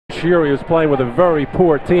Last year he was playing with a very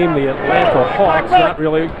poor team, the Atlanta Hawks, not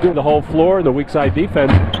really doing the whole floor, and the weak side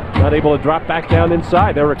defense not able to drop back down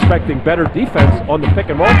inside. They were expecting better defense on the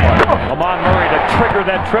pick and roll part. Lamond Murray to trigger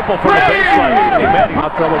that triple from the baseline.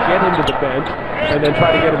 Foul trouble, get into the bench, and then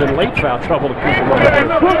try to get him in late foul trouble to keep him on.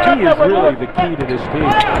 He is really the key to this team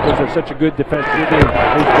because they're such a good defensive team.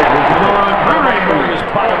 Murray has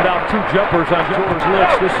bottomed out 2 jumpers on George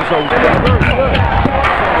Lynch. This is a very good.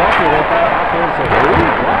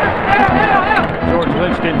 George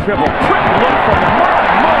Lynch didn't dribble. Look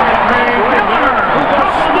from Lamond Murray.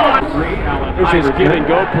 Here's his give and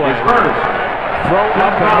go play. Throw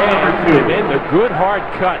up ahead, and then the good hard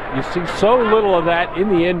cut. You see so little of that in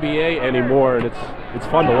the NBA anymore, and it's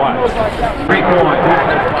fun to watch. 3-point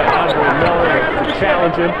defense by Andre Miller to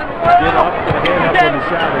challenge him, get up, and a hand up on the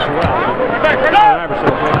shot as well.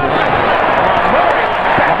 Iverson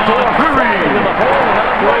backdoor into the hole, and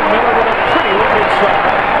Andre Miller with a pretty look inside.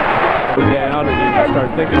 Down, and you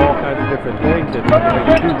start thinking all kinds of different things, and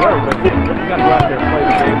you do work, but you got to go out there and play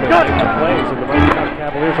the game and make the plays, and the Miami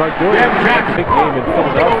Cavaliers aren't doing it. Big game in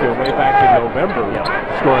Philadelphia way back in November,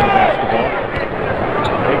 scoring the basketball.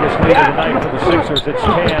 Biggest lead of the night for the Sixers. It's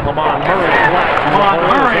 10. Lamond Murray.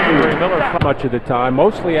 Much of the time,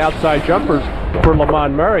 mostly outside jumpers for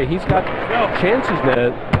Lamond Murray. He's got chances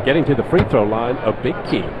now. Getting to the free throw line, a big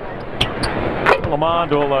key.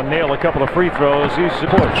 Lamond will nail a couple of free throws. He's a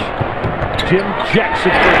push. Jim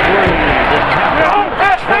Jackson for 3.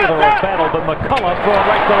 Taylor will battle, but McCullough throw it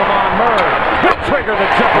right to Lamond Murray. He'll trigger the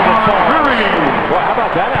jumper to fall. Well, how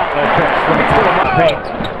about that outlet pass from the paint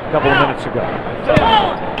a couple of minutes ago?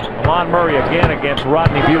 Lamond Murray again against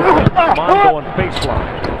Rodney Buchanan. Lamond going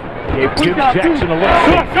baseline. Gave Jim Jackson a look.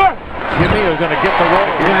 Jimmy is going to get the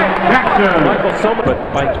roll. Michael Sommer, but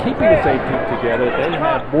by keeping the same team together, they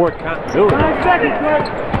have more continuity.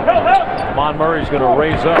 Lamond Murray's going to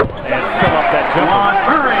raise up and fill up that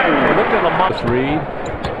jumper. Look at Lamond Reed.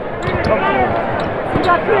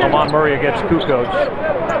 Lamond Murray against Kukoc.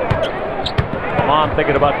 Lamond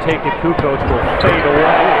thinking about taking Kukoc to a fade away.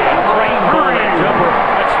 Rainbow jumper.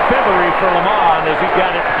 That's feathery for Lamond as he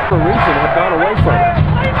got it. For a reason, have gone away from it.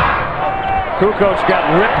 Kukoc got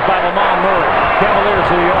ripped by Lamond Murray. Cavaliers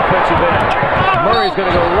to the offensive end. Murray's going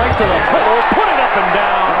to go right to the hole, put it up and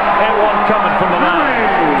down, and one coming from the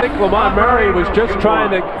line. I think Lamond Murray was just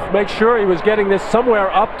trying to make sure he was getting this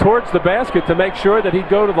somewhere up towards the basket to make sure that he'd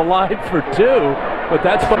go to the line for 2. But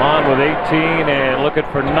that's fun. Lamond with 18 and looking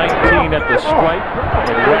for 19 at the stripe.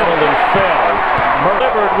 And rattled and fell.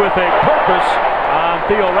 Delivered with a purpose on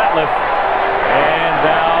Theo Ratliff. And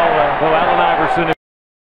now, Allen Iverson.